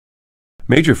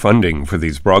Major funding for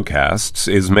these broadcasts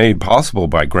is made possible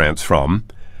by grants from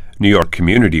New York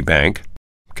Community Bank,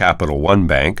 Capital One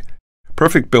Bank,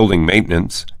 Perfect Building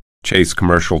Maintenance, Chase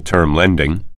Commercial Term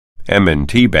Lending,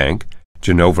 M&T Bank,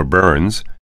 Genova Burns.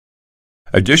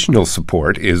 Additional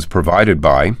support is provided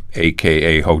by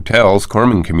AKA Hotels,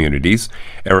 Corman Communities,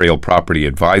 Aerial Property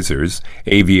Advisors,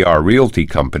 AVR Realty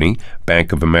Company,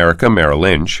 Bank of America Merrill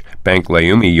Lynch, Bank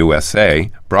Leumi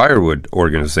USA, Briarwood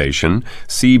Organization,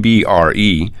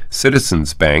 CBRE,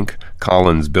 Citizens Bank,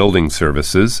 Collins Building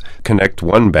Services, Connect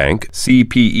One Bank,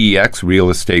 CPEX Real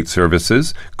Estate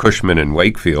Services, Cushman &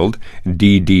 Wakefield,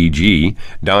 DDG,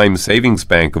 Dime Savings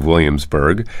Bank of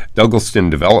Williamsburg, Douglaston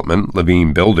Development,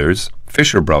 Levine Builders,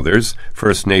 Fisher Brothers,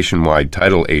 First Nationwide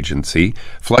Title Agency,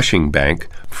 Flushing Bank,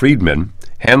 Friedman,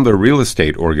 Handler Real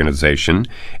Estate Organization,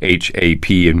 HAP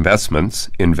Investments,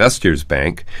 Investors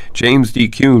Bank, James D.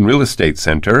 Kuhn Real Estate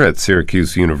Center at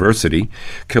Syracuse University,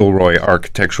 Kilroy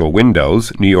Architectural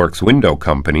Windows, New York's Window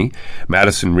Company,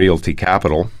 Madison Realty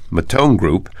Capital, Matone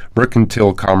Group,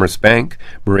 Mercantile Commerce Bank,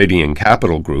 Meridian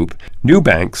Capital Group, New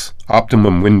Banks,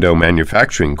 Optimum Window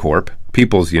Manufacturing Corp.,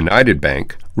 People's United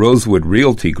Bank, Rosewood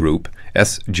Realty Group,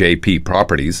 SJP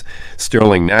Properties,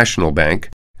 Sterling National Bank,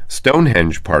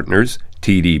 Stonehenge Partners,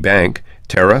 TD Bank,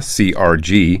 Terra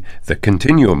CRG, The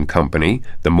Continuum Company,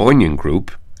 The Moynihan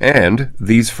Group, and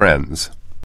These Friends.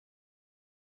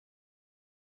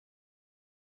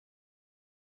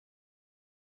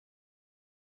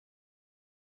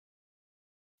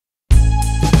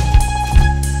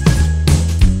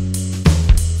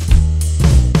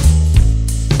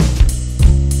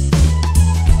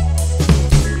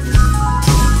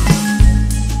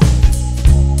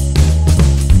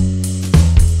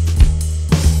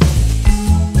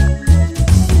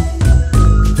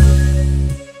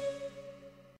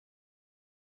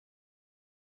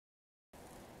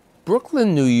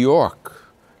 Brooklyn, New York,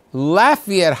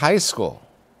 Lafayette High School.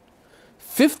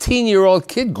 15-year-old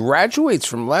kid graduates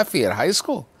from Lafayette High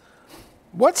School.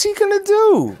 What's he going to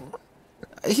do?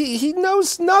 He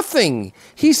knows nothing.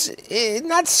 He's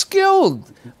not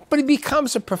skilled. But he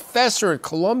becomes a professor at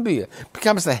Columbia,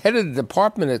 becomes the head of the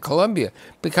department at Columbia,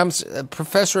 becomes a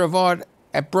professor of art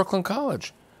at Brooklyn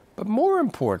College. But more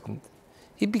important,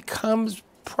 he becomes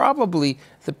probably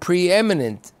the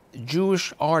preeminent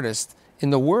Jewish artist in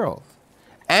the world,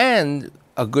 and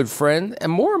a good friend,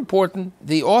 and more important,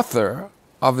 the author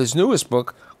of his newest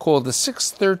book called The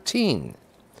 613,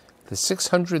 The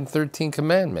 613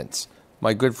 Commandments,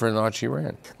 my good friend Archie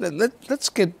ran. Let's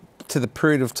get to the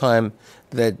period of time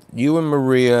that you and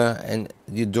Maria and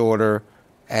your daughter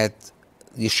at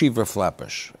Yeshiva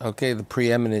Flatbush, okay, the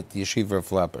preeminent Yeshiva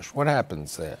Flatbush. What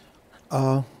happens there?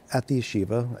 At the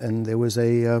yeshiva, and there was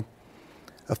a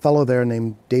fellow there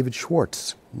named David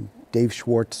Schwartz. Dave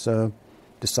Schwartz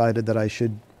decided that I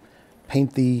should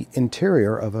paint the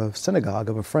interior of a synagogue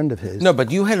of a friend of his. No,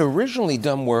 but you had originally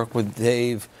done work with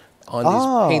Dave on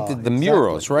these painted, the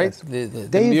murals, right? Yes.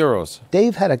 The murals.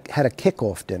 Dave had a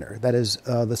kickoff dinner. That is,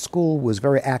 the school was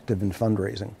very active in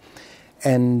fundraising.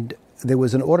 And there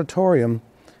was an auditorium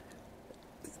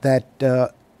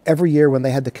that every year when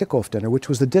they had the kickoff dinner, which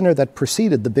was the dinner that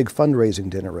preceded the big fundraising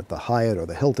dinner at the Hyatt or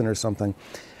the Hilton or something,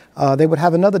 they would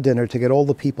have another dinner to get all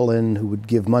the people in who would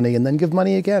give money and then give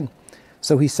money again.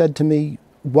 So he said to me,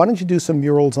 why don't you do some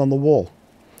murals on the wall?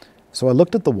 So I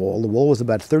looked at the wall. The wall was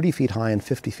about 30 feet high and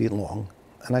 50 feet long.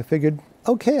 And I figured,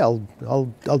 okay,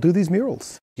 I'll do these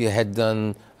murals. You had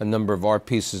done a number of art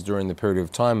pieces during the period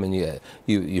of time, and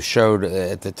you showed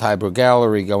at the Tiber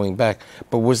Gallery going back.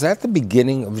 But was that the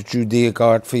beginning of Judaic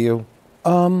art for you?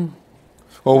 Or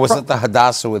was it the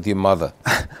Hadassah with your mother?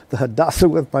 The Hadassah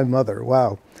with my mother,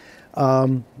 wow.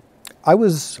 I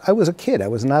was a kid. I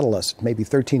was an adolescent, maybe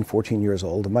 13, 14 years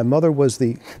old. And my mother was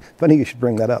funny you should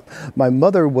bring that up. My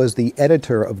mother was the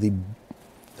editor of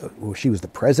well, she was the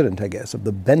president, I guess, of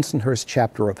the Bensonhurst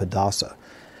chapter of Hadassah.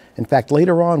 In fact,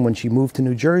 later on, when she moved to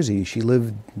New Jersey, she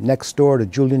lived next door to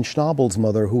Julian Schnabel's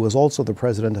mother, who was also the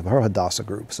president of her Hadassah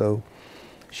group. So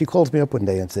she calls me up one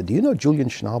day and said, do you know Julian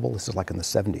Schnabel? This is like in the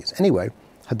 70s. Anyway,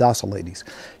 Hadassah ladies.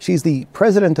 She's the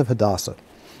president of Hadassah.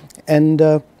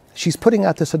 And she's putting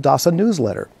out this Hadassah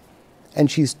newsletter. And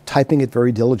she's typing it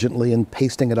very diligently and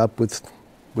pasting it up with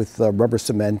rubber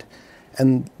cement.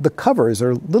 And the covers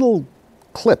are little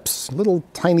clips, little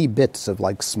tiny bits of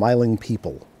like smiling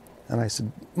people. And I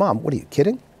said, Mom, what are you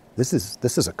kidding? This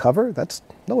is a cover?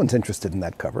 No one's interested in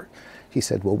that cover. She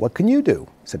said, well, what can you do?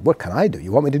 I said, what can I do?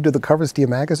 You want me to do the covers to your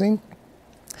magazine?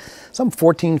 So I'm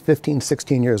 14, 15,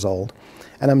 16 years old,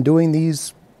 and I'm doing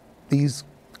these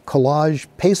collage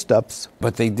paste-ups.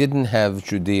 But they didn't have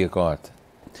Judaic art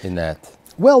in that.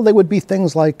 Well, they would be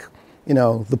things like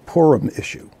the Purim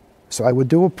issue. So I would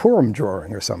do a Purim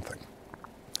drawing or something.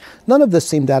 None of this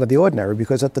seemed out of the ordinary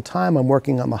because at the time I'm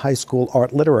working on the high school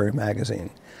art literary magazine.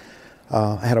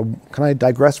 Can I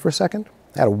digress for a second?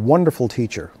 I had a wonderful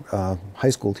teacher, high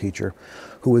school teacher,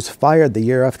 who was fired the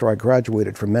year after I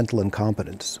graduated for mental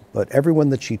incompetence. But everyone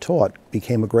that she taught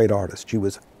became a great artist. She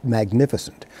was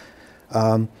magnificent.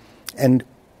 And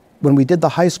when we did the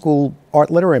high school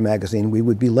art literary magazine, we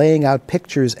would be laying out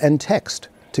pictures and text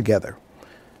together.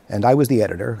 And I was the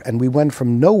editor, and we went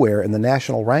from nowhere in the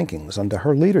national rankings under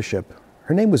her leadership.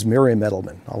 Her name was Miriam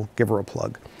Edelman. I'll give her a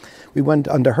plug. We went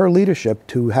under her leadership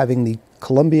to having the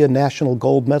Columbia National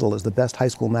Gold Medal as the best high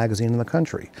school magazine in the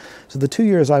country. So the 2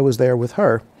 years I was there with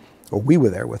her, or we were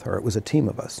there with her, it was a team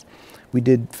of us. We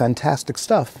did fantastic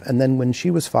stuff, and then when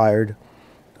she was fired,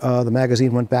 the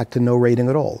magazine went back to no rating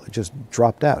at all. It just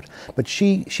dropped out. But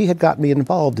she had got me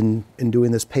involved in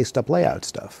doing this paste-up layout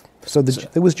stuff. So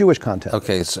there was Jewish content.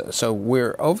 Okay, so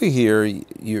we're over here,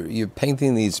 you're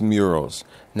painting these murals.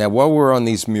 Now, what were on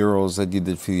these murals that you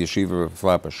did for the Yeshiva of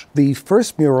Flatbush? The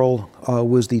first mural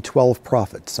was the 12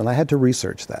 Prophets, and I had to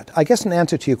research that. I guess in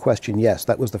answer to your question, yes,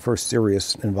 that was the first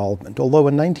serious involvement. Although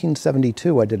in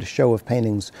 1972, I did a show of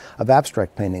paintings, of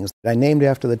abstract paintings, I named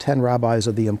after the 10 rabbis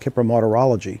of the Yom Kippur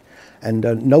Martyrology, and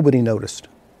nobody noticed.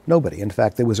 Nobody. In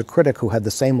fact, there was a critic who had the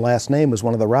same last name as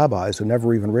one of the rabbis who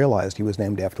never even realized he was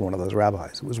named after one of those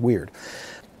rabbis. It was weird.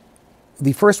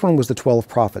 The first one was the 12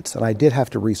 Prophets, and I did have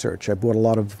to research. I bought a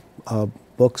lot of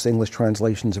books, English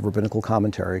translations of rabbinical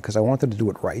commentary, because I wanted to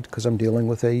do it right, because I'm dealing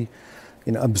with a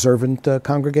observant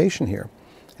congregation here.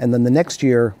 And then the next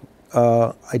year,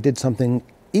 I did something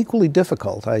equally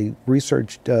difficult. I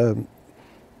researched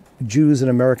Jews in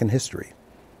American history.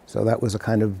 So that was a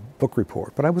kind of book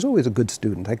report. But I was always a good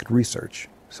student. I could research.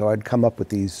 So I'd come up with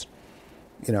these,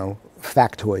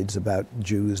 factoids about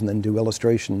Jews and then do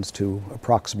illustrations to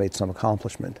approximate some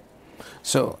accomplishment.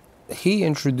 So he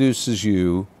introduces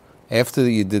you, after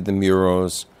you did the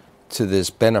murals, to this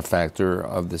benefactor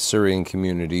of the Syrian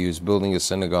community who's building a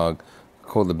synagogue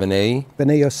called the B'nai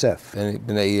Yosef.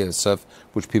 B'nai Yosef,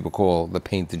 which people call the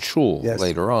Painted Shul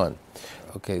later on.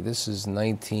 Okay, this is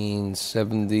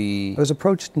 1970. I was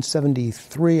approached in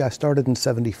 73. I started in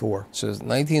 74. So it's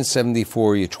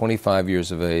 1974, you're 25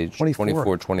 years of age.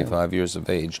 25 years of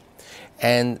age.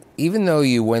 And even though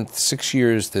you went 6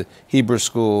 years to Hebrew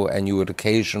school and you would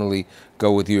occasionally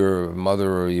go with your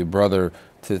mother or your brother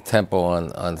to the temple on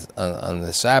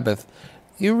the Sabbath,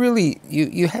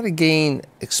 you had to gain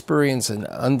experience and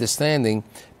understanding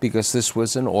because this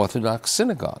was an Orthodox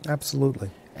synagogue. Absolutely.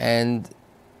 And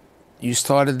you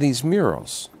started these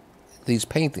murals, these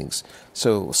paintings.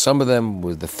 So some of them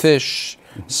were the fish,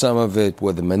 some of it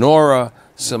were the menorah,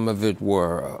 some of it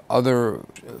were other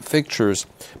fixtures.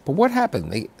 But what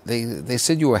happened? They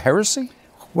said you were heresy?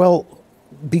 Well,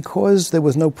 because there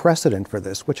was no precedent for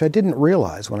this, which I didn't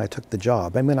realize when I took the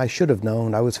job. I mean, I should have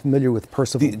known. I was familiar with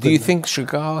Percival. Do you think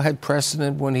Chagall had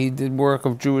precedent when he did work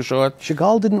of Jewish art?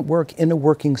 Chagall didn't work in a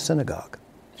working synagogue.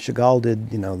 Chagall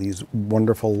did, these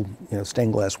wonderful,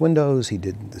 stained glass windows. He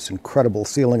did this incredible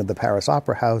ceiling of the Paris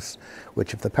Opera House,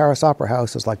 which if the Paris Opera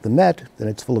House is like the Met, then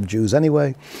it's full of Jews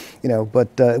anyway, but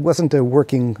it wasn't a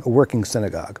working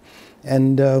synagogue.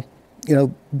 And,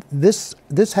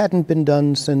 this hadn't been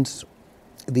done since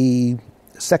the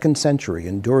 2nd century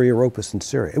in Dura Europos in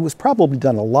Syria. It was probably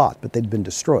done a lot, but they'd been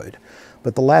destroyed.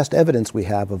 But the last evidence we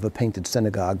have of a painted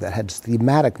synagogue that had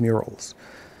thematic murals,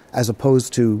 as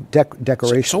opposed to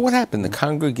decoration. So what happened? The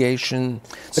congregation,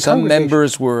 some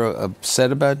members were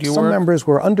upset about your work? Some members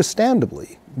were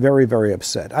understandably very, very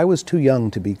upset. I was too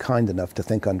young to be kind enough to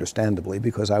think understandably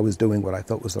because I was doing what I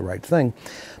thought was the right thing.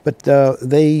 But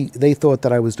they thought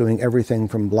that I was doing everything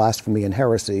from blasphemy and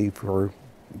heresy for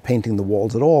painting the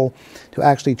walls at all to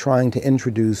actually trying to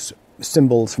introduce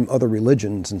symbols from other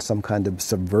religions in some kind of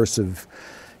subversive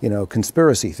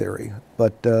conspiracy theory.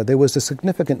 But there was a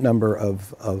significant number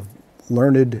of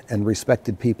learned and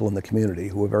respected people in the community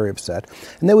who were very upset.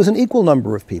 And there was an equal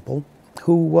number of people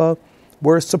who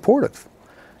were supportive.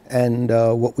 And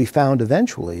what we found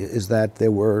eventually is that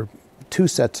there were 2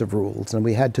 sets of rules, and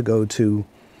we had to go to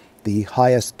the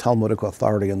highest Talmudic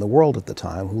authority in the world at the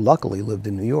time, who luckily lived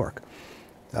in New York.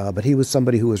 But he was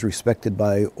somebody who was respected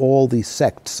by all the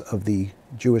sects of the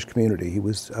Jewish community. He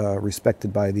was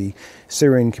respected by the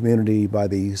Syrian community, by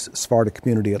the Sephardic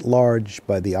community at large,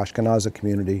 by the Ashkenazi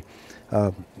community.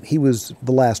 He was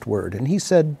the last word, and he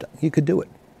said you could do it.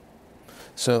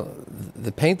 So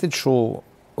the painted shul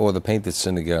or the painted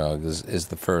synagogue is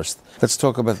the first. Let's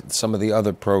talk about some of the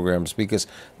other programs because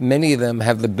many of them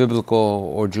have the biblical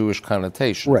or Jewish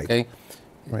connotation. Right. Okay?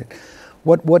 Right.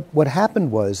 What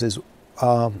happened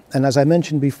and as I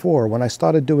mentioned before, when I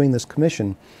started doing this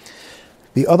commission,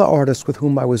 the other artists with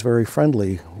whom I was very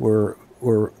friendly were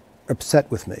upset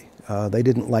with me. They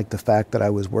didn't like the fact that I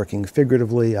was working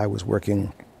figuratively, I was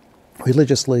working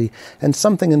religiously, and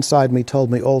something inside me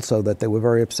told me also that they were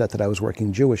very upset that I was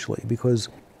working Jewishly, because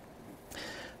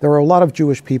there are a lot of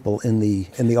Jewish people in the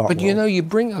art But world. you know, you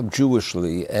bring up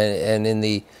Jewishly, and in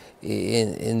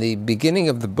the beginning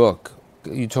of the book,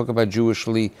 you talk about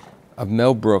Jewishly of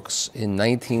Mel Brooks in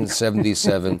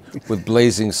 1977 with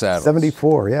Blazing Saddles.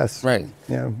 74, yes. Right.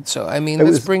 Yeah. So, I mean,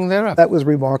 let's bring that up. That was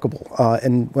remarkable.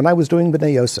 And when I was doing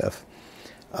B'nai Yosef,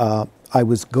 I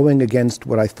was going against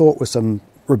what I thought were some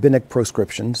rabbinic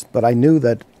proscriptions, but I knew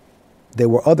that there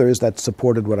were others that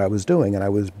supported what I was doing, and I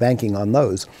was banking on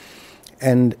those.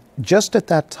 And just at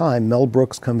that time, Mel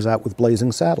Brooks comes out with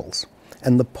Blazing Saddles.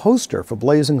 And the poster for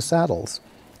Blazing Saddles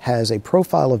has a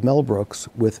profile of Mel Brooks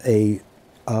with a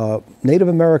Native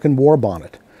American war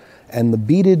bonnet. And the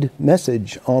beaded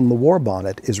message on the war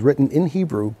bonnet is written in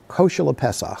Hebrew, kosher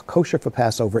lePesach, kosher for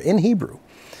Passover, in Hebrew.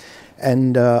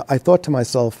 And I thought to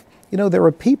myself, you know, there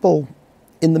are people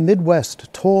in the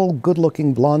Midwest, tall,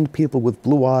 good-looking, blonde people with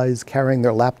blue eyes carrying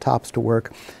their laptops to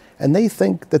work, and they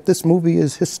think that this movie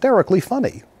is hysterically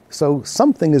funny. So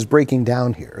something is breaking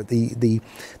down here. The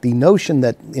notion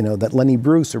that, you know, that Lenny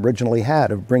Bruce originally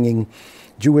had of bringing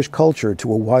Jewish culture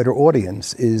to a wider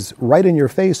audience is right in your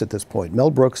face at this point. Mel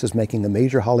Brooks is making a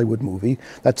major Hollywood movie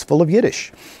that's full of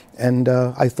Yiddish, and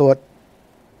I thought,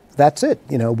 that's it.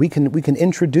 You know, we can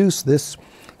introduce this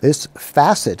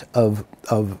facet of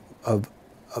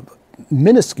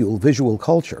minuscule visual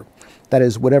culture, that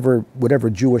is whatever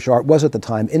Jewish art was at the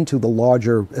time, into the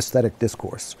larger aesthetic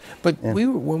discourse. But yeah.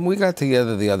 When we got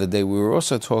together the other day, we were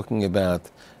also talking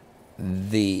about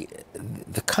the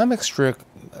comic strip.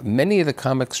 Many of the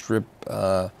comic strip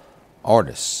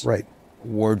artists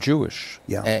were Jewish.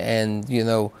 Yeah. And you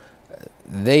know,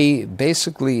 they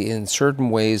basically, in certain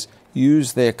ways,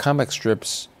 used their comic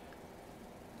strips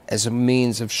as a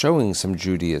means of showing some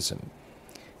Judaism.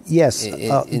 Yes,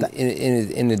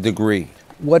 in a degree.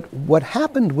 What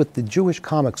happened with the Jewish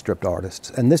comic strip artists,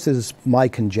 and this is my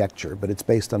conjecture, but it's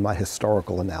based on my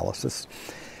historical analysis,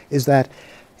 is that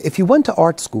if you went to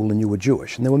art school and you were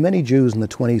Jewish, and there were many Jews in the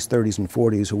 20s, 30s, and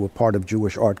 40s who were part of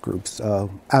Jewish art groups,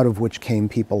 out of which came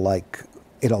people like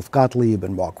Adolf Gottlieb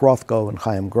and Mark Rothko and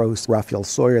Chaim Gross, Raphael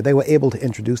Sawyer. They were able to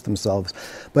introduce themselves.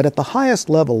 But at the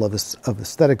highest level of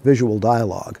aesthetic visual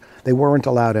dialogue, they weren't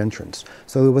allowed entrance.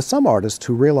 So there were some artists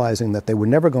who, realizing that they were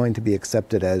never going to be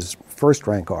accepted as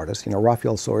first-rank artists, you know,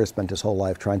 Raphael Sawyer spent his whole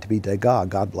life trying to be Degas,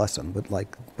 God bless him, but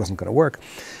like, wasn't going to work.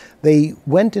 They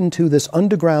went into this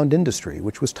underground industry,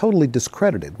 which was totally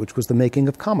discredited, which was the making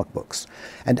of comic books.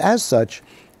 And as such,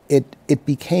 it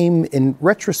became, in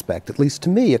retrospect, at least to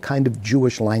me, a kind of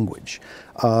Jewish language.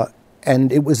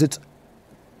 And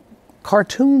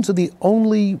cartoons are the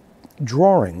only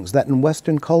drawings that in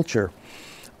Western culture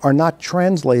are not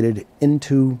translated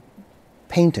into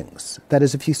paintings. That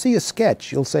is, if you see a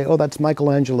sketch, you'll say, oh, that's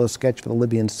Michelangelo's sketch for the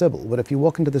Libyan Sibyl. But if you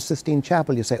walk into the Sistine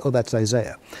Chapel, you say, oh, that's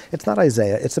Isaiah. It's not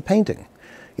Isaiah, it's a painting.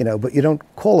 You know, but you don't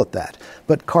call it that.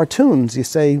 But cartoons, you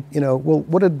say, you know, well,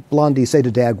 what did Blondie say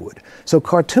to Dagwood? So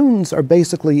cartoons are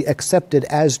basically accepted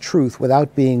as truth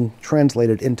without being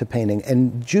translated into painting.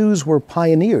 And Jews were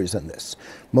pioneers in this,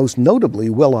 most notably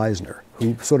Will Eisner,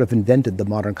 who sort of invented the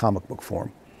modern comic book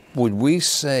form. Would we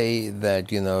say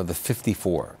that, you know, the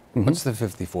 54, what's the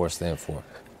 54 stand for?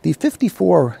 The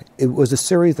 54, it was a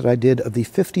series that I did of the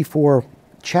 54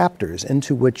 chapters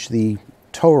into which the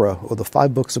Torah, or the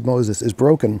 5 books of Moses, is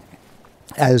broken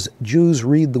as Jews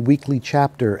read the weekly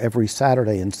chapter every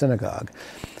Saturday in synagogue.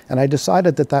 And I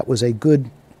decided that that was a good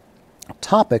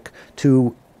topic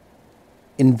to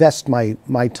invest my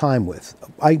time with.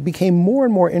 I became more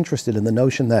and more interested in the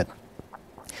notion that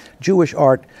Jewish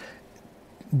art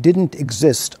didn't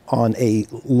exist on a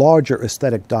larger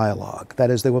aesthetic dialogue. That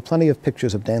is, there were plenty of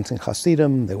pictures of dancing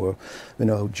Hasidim, there were, you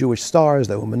know, Jewish stars,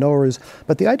 there were menorahs,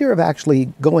 but the idea of actually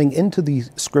going into the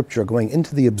scripture, going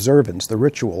into the observance, the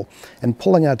ritual, and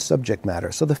pulling out subject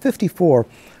matter. So the 54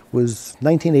 was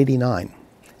 1989,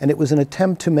 and it was an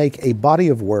attempt to make a body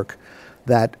of work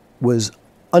that was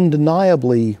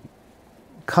undeniably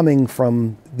coming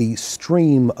from the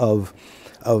stream of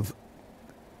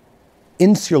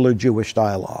insular Jewish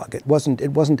dialogue. It wasn't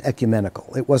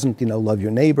ecumenical. It wasn't, you know, love your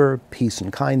neighbor, peace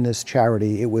and kindness,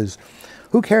 charity. It was,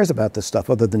 who cares about this stuff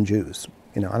other than Jews?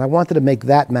 You know, and I wanted to make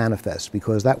that manifest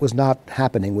because that was not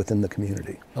happening within the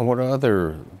community. And what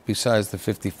other, besides the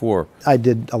 54? I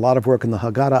did a lot of work in the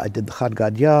Haggadah. I did the Chad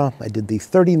Gadya. I did the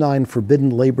 39 forbidden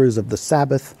labors of the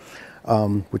Sabbath.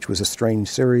 which was a strange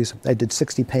series. I did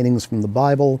 60 paintings from the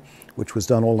Bible, which was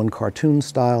done all in cartoon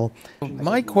style.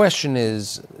 My question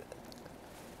is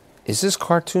this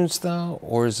cartoon style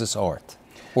or is this art?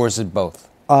 Or is it both?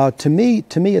 To me,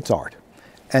 it's art.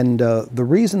 And the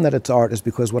reason that it's art is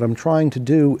because what I'm trying to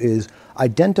do is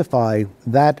identify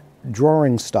that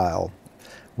drawing style,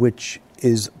 which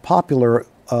is popular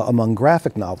among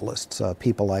graphic novelists,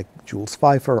 people like Jules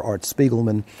Feiffer, Art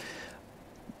Spiegelman,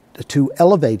 to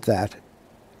elevate that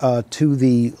to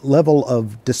the level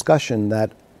of discussion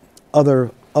that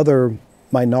other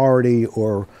minority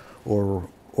or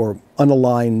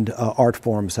unaligned art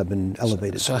forms have been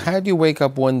elevated. So how do you wake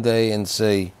up one day and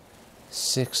say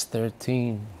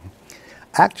 613?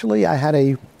 Actually, I had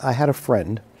a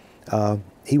friend.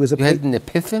 He was a. You had an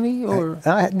epiphany, or?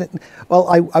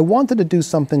 I wanted to do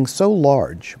something so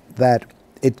large that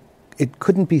it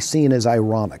couldn't be seen as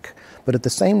ironic. But at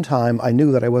the same time, I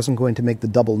knew that I wasn't going to make the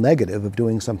double negative of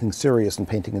doing something serious and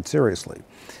painting it seriously.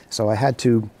 So I had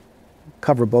to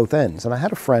cover both ends. And I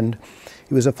had a friend.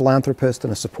 He was a philanthropist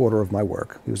and a supporter of my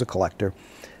work. He was a collector.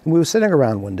 And we were sitting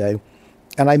around one day,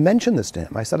 and I mentioned this to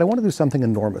him. I said, I want to do something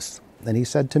enormous. And he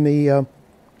said to me,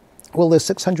 well, there's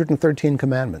 613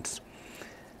 commandments.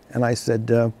 And I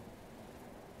said,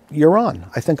 you're on.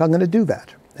 I think I'm going to do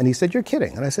that. And he said, you're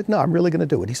kidding. And I said, no, I'm really going to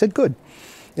do it. He said, good.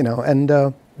 You know,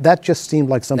 and that just seemed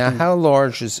like something. Now, how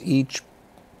large is each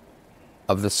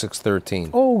of the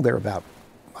 613? Oh, they're about,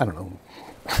 I don't know,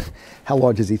 how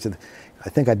large is each of them? I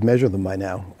think I'd measure them by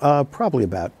now. Probably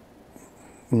about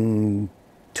 2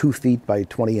 feet by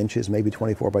 20 inches, maybe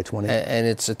 24 by 20. And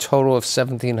it's a total of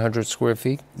 1,700 square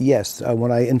feet? Yes.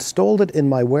 When I installed it in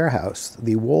my warehouse,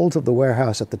 the walls of the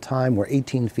warehouse at the time were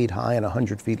 18 feet high and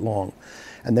 100 feet long.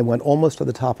 And they went almost to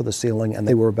the top of the ceiling, and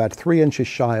they were about 3 inches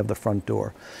shy of the front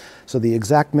door. So the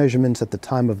exact measurements at the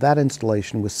time of that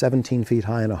installation was 17 feet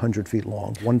high and 100 feet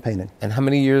long, one painting. And how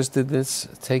many years did this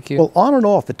take you? Well, on and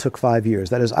off, it took 5 years.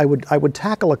 That is, I would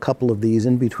tackle a couple of these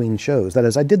in between shows. That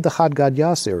is, I did the Had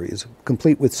Gadya series,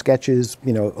 complete with sketches,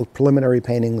 you know, preliminary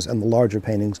paintings and the larger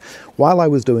paintings, while I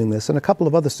was doing this, and a couple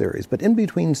of other series. But in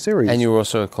between series, and you were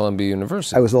also at Columbia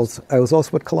University. I was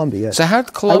also at Columbia. Yes. So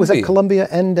how'd Columbia? I was at Columbia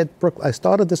and at Brooklyn. I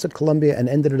started this at Columbia and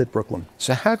ended it at Brooklyn.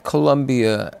 So how'd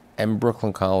Columbia and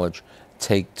Brooklyn College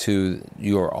take to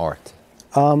your art?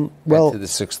 Well, to the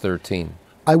 613.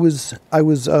 I was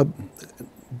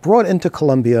brought into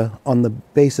Columbia on the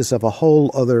basis of a whole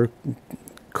other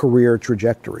career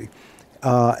trajectory,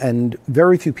 and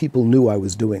very few people knew I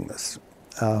was doing this.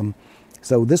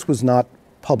 So this was not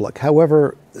public.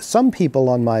 However, some people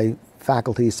on my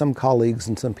faculty, some colleagues,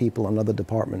 and some people in other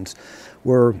departments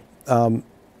were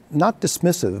not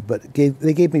dismissive, but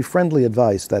they gave me friendly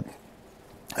advice that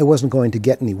I wasn't going to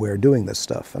get anywhere doing this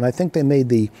stuff. And I think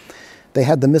they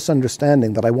had the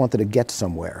misunderstanding that I wanted to get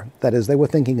somewhere. That is, they were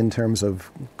thinking in terms of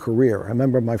career. I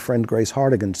remember my friend Grace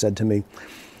Hardigan said to me,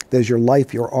 there's your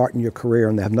life, your art, and your career,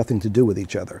 and they have nothing to do with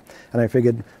each other. And I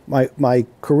figured my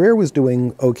career was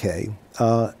doing okay,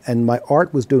 and my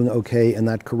art was doing okay in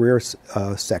that career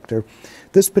sector.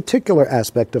 This particular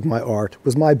aspect of my art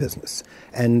was my business.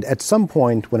 And at some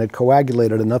point, when it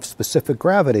coagulated enough specific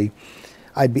gravity,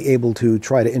 I'd be able to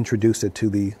try to introduce it to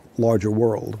the larger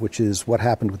world, which is what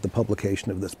happened with the publication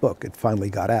of this book. It finally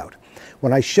got out.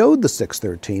 When I showed the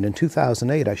 613 in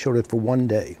 2008, I showed it for one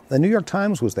day. The New York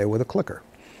Times was there with a clicker.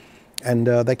 And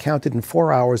they counted in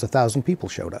 4 hours, 1,000 people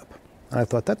showed up. And I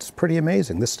thought, that's pretty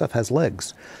amazing. This stuff has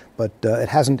legs. But it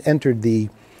hasn't entered the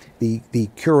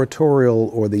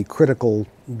curatorial or the critical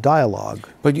dialogue.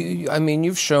 But I mean,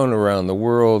 you've shown around the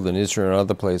world, in Israel and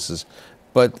other places,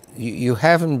 but you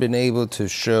haven't been able to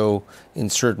show in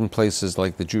certain places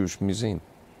like the Jewish Museum.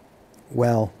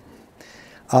 Well,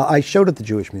 I showed at the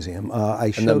Jewish Museum. A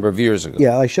number of years ago.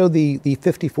 Yeah, I showed the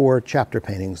 54 chapter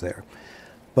paintings there.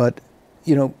 But,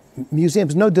 you know,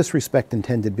 museums, no disrespect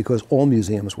intended, because all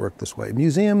museums work this way.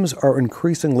 Museums are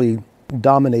increasingly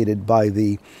dominated by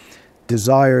the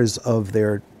desires of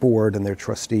their board and their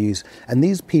trustees, and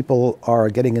these people are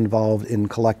getting involved in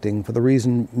collecting for the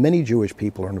reason many Jewish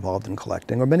people are involved in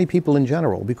collecting, or many people in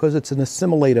general, because it's an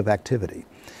assimilative activity.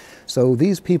 So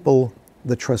these people,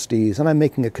 the trustees, and I'm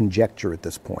making a conjecture at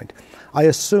this point, I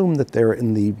assume that they're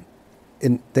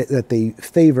that they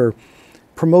favor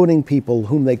promoting people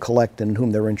whom they collect and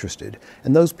whom they're interested,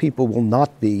 and those people will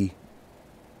not be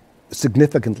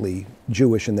significantly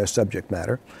Jewish in their subject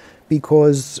matter,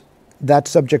 because that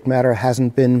subject matter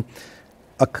hasn't been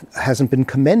hasn't been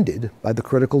commended by the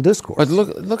critical discourse. But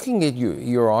looking at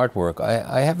your artwork,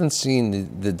 I haven't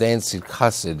seen the dancing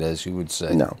chassid, as you would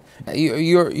say. No.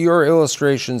 Your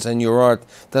illustrations and your art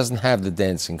doesn't have the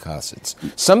dancing chassids.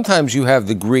 Sometimes you have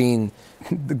the green...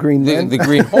 the green man? The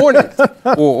green hornet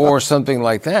or something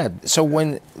like that. So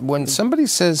when somebody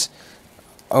says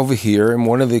over here, and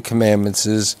one of the commandments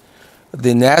is,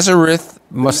 the Nazareth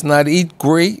must not eat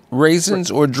raisins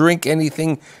or drink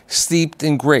anything steeped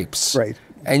in grapes. Right.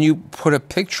 And you put a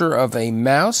picture of a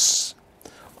mouse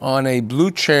on a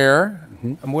blue chair.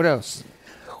 And what else?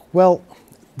 Well,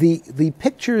 the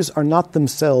pictures are not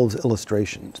themselves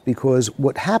illustrations, because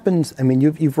what happens, I mean,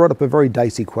 you've brought up a very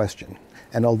dicey question.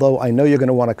 And although I know you're going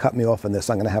to want to cut me off on this,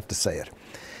 I'm going to have to say it.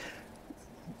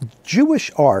 Jewish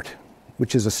art,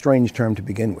 which is a strange term to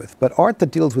begin with, but art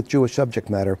that deals with Jewish subject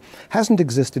matter hasn't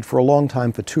existed for a long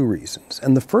time for two reasons.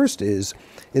 And the first is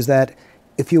that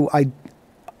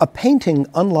a painting,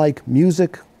 unlike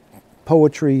music,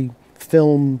 poetry,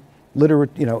 film,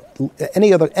 literature,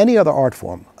 any other art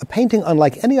form, a painting,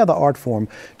 unlike any other art form,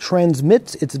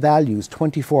 transmits its values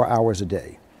 24 hours a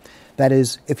day. That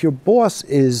is, if your boss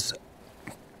is,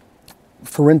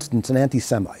 for instance, an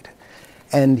anti-Semite,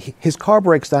 and his car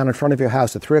breaks down in front of your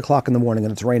house at 3 o'clock in the morning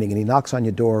and it's raining, and he knocks on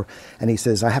your door and he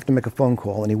says, I have to make a phone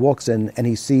call, and he walks in and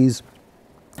he sees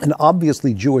an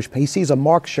obviously Jewish, he sees a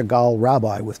Mark Chagall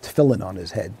rabbi with tefillin on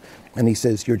his head, and he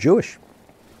says, you're Jewish.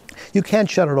 You can't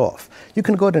shut it off. You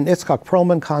can go to an Itzhak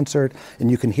Perlman concert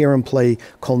and you can hear him play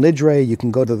Kol Nidre. You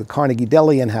can go to the Carnegie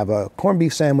Deli and have a corned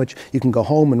beef sandwich. You can go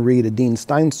home and read a Dean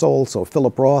Steinsoll, so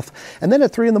Philip Roth. And then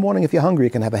at 3 in the morning, if you're hungry, you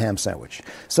can have a ham sandwich.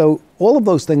 So all of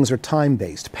those things are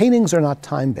time-based. Paintings are not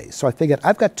time-based. So I figured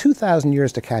I've got 2,000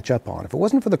 years to catch up on. If it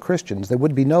wasn't for the Christians, there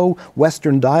would be no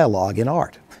Western dialogue in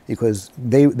art, because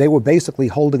they were basically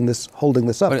holding this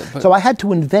up. So I had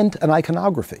to invent an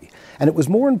iconography. And it was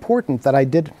more important that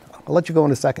I'll let you go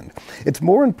in a second. It's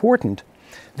more important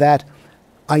that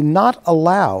I not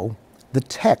allow the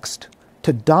text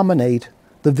to dominate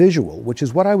the visual, which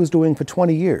is what I was doing for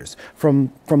 20 years.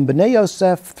 From B'nai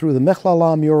Yosef through the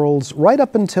Mechlala murals, right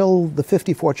up until the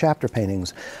 54 chapter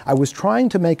paintings, I was trying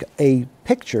to make a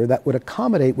picture that would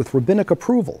accommodate with rabbinic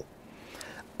approval.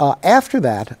 After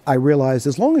that, I realized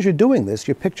as long as you're doing this,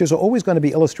 your pictures are always going to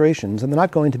be illustrations and they're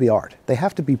not going to be art. They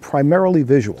have to be primarily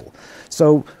visual.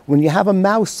 So when you have a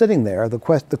mouse sitting there, the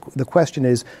question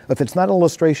is, if it's not an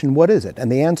illustration, what is it?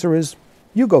 And the answer is,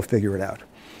 you go figure it out.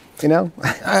 You know?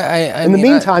 In the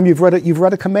meantime, you've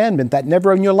read a commandment that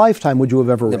never in your lifetime would you have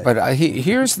ever read. But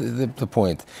here's the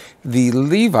point. The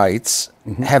Levites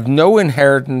have no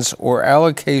inheritance or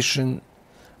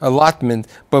allotment,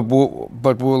 but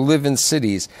will live in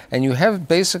cities, and you have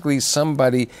basically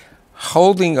somebody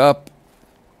holding up,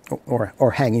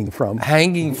 or hanging from,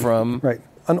 right,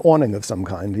 an awning of some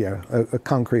kind, yeah, a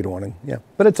concrete awning, yeah.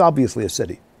 But it's obviously a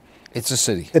city. It's a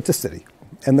city. It's a city,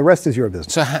 and the rest is your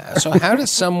business. So how does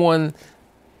someone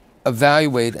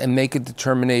evaluate and make a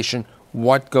determination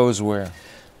what goes where?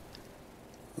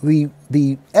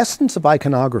 The essence of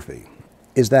iconography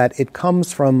is that it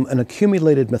comes from an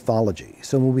accumulated mythology.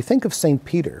 So when we think of St.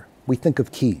 Peter, we think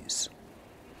of keys.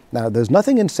 Now, there's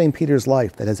nothing in St. Peter's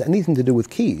life that has anything to do with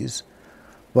keys,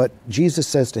 but Jesus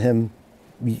says to him,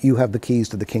 you have the keys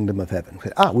to the kingdom of heaven.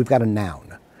 We've got a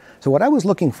noun. So what I was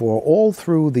looking for all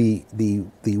through the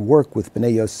work with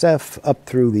B'nai Yosef up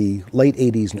through the late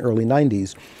 80s and early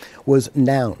 90s was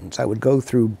nouns. I would go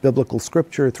through biblical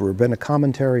scripture, through rabbinic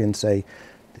commentary, and say,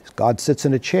 God sits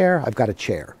in a chair, I've got a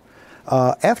chair.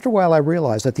 After a while, I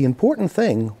realized that the important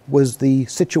thing was the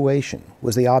situation,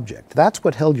 was the object. That's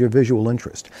what held your visual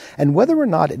interest. And whether or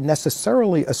not it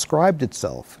necessarily ascribed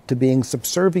itself to being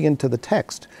subservient to the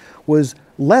text was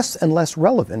less and less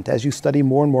relevant as you study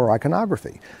more and more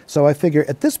iconography. So I figure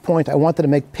at this point, I wanted to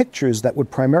make pictures that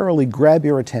would primarily grab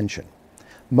your attention.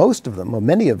 Most of them, or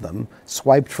many of them,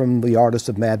 swiped from the artists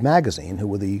of Mad Magazine, who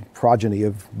were the progeny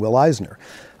of Will Eisner,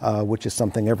 which is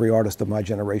something every artist of my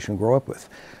generation grew up with.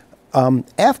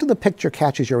 After the picture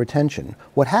catches your attention,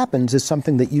 what happens is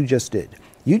something that you just did.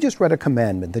 You just read a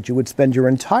commandment that you would spend your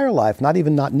entire life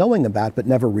not knowing about, but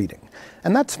never reading.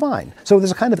 And that's fine. So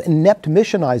there's a kind of inept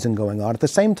missionizing going on. At the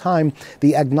same time,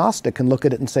 the agnostic can look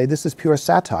at it and say, this is pure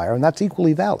satire, and that's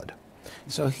equally valid.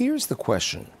 So here's the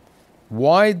question.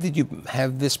 Why did you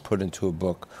have this put into a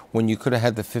book when you could have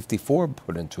had the 54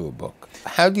 put into a book?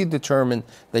 How do you determine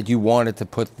that you wanted to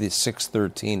put the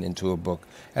 613 into a book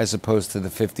as opposed to the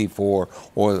 54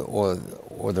 or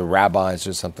the rabbis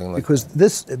or something like that?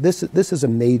 Because this is a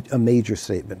major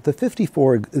statement. The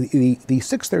 54, the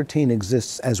 613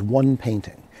 exists as one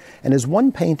painting. And as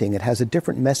one painting, it has a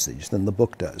different message than the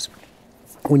book does.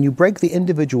 when you break the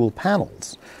individual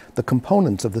panels, the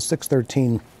components of the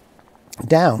 613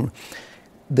 down,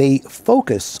 they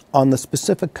focus on the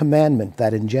specific commandment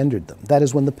that engendered them. That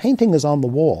is, when the painting is on the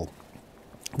wall,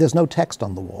 there's no text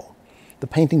on the wall. The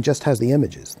painting just has the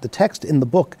images. The text in the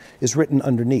book is written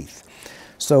underneath.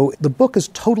 So the book is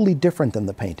totally different than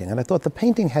the painting, and I thought the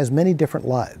painting has many different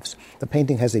lives. The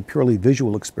painting has a purely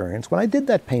visual experience. When I did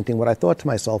that painting, what I thought to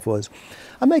myself was,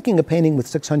 I'm making a painting with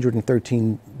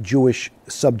 613 Jewish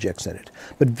subjects in it,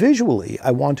 but visually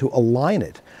I want to align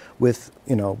it with,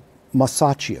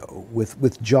 Masaccio,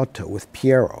 with Giotto, with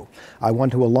Piero. I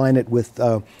want to align it with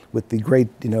the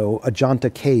great,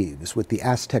 Ajanta caves, with the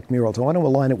Aztec murals. I want to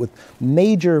align it with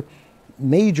major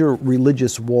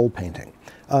religious wall painting.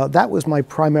 That was my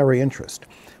primary interest.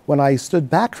 When I stood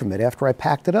back from it, after I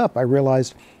packed it up, I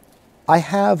realized I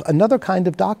have another kind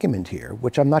of document here,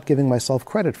 which I'm not giving myself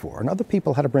credit for. And other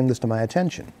people had to bring this to my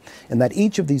attention, and that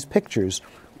each of these pictures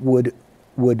would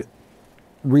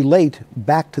relate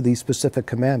back to the specific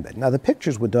commandment. Now, the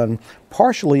pictures were done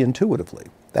partially intuitively.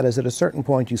 That is, at a certain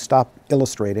point, you stop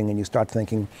illustrating and you start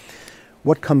thinking,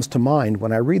 what comes to mind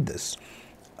when I read this?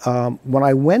 When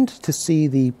I went to see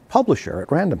the publisher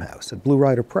at Random House, at Blue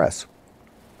Rider Press,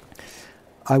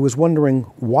 I was wondering,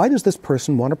 why does this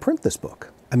person want to print this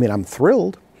book? I mean, I'm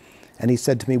thrilled. And he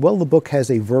said to me, well, the book has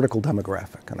a vertical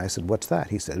demographic. And I said, what's that?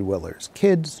 He said, well, there's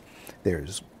kids,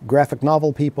 there's graphic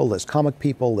novel people, there's comic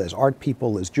people, there's art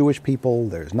people, there's Jewish people,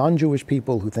 there's non-Jewish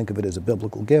people who think of it as a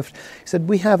biblical gift. He said,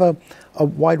 we have a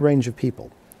wide range of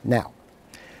people. Now,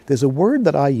 there's a word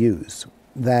that I use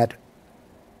that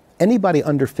anybody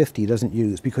under 50 doesn't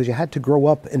use, because you had to grow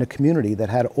up in a community that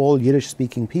had all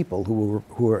Yiddish-speaking people who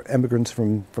were immigrants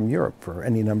from Europe for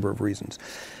any number of reasons.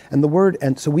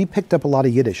 And so we picked up a lot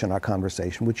of Yiddish in our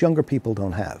conversation, which younger people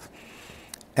don't have.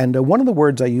 And one of the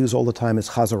words I use all the time is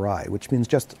chazarai, which means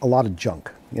just a lot of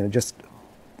junk, just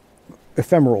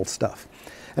ephemeral stuff.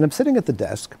 And I'm sitting at the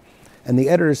desk, and the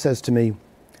editor says to me,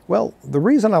 well, the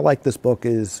reason I like this book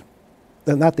is,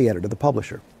 not the editor, the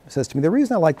publisher, says to me, the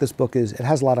reason I like this book is it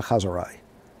has a lot of chazarai.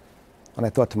 And I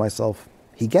thought to myself,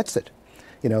 he gets it.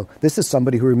 This is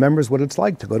somebody who remembers what it's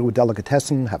like to go to a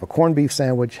delicatessen, have a corned beef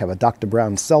sandwich, have a Dr.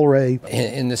 Brown celery.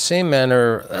 In the same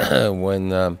manner, when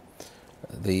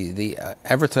the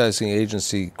advertising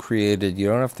agency created, you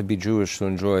don't have to be Jewish to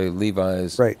enjoy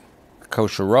Levi's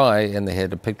kosher rye, and they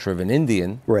had a picture of an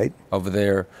Indian over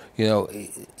there.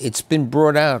 It's been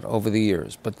brought out over the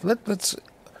years. But let's,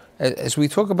 as we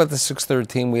talk about the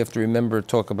 613, we have to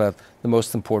talk about the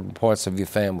most important parts of your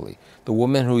family. The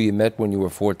woman who you met when you were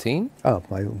 14? Oh,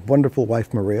 my wonderful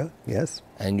wife, Maria, yes.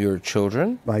 And your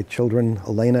children? My children,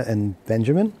 Elena and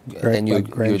Benjamin. And your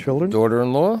grandchildren. Your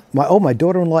daughter-in-law? My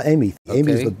daughter-in-law, Amy. Okay.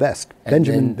 Amy's the best.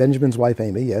 Benjamin's wife,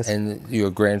 Amy, yes. And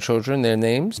your grandchildren, their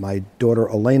names? My daughter,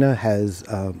 Elena, has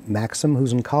Maxim,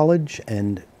 who's in college,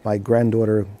 and my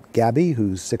granddaughter, Gabby,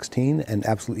 who's 16 and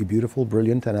absolutely beautiful,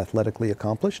 brilliant, and athletically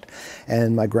accomplished.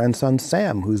 And my grandson,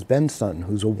 Sam, who's Ben's son,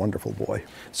 who's a wonderful boy.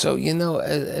 So,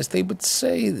 as they would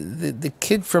say, the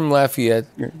kid from Lafayette,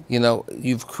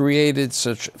 you've created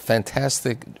such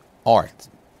fantastic art,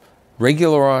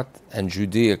 regular art and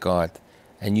Judaic art,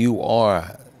 and you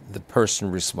are the person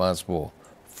responsible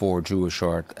for Jewish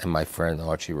art, and my friend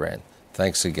Archie Rand.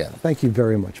 Thanks again. Thank you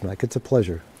very much, Mike. It's a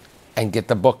pleasure. And get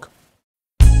the book.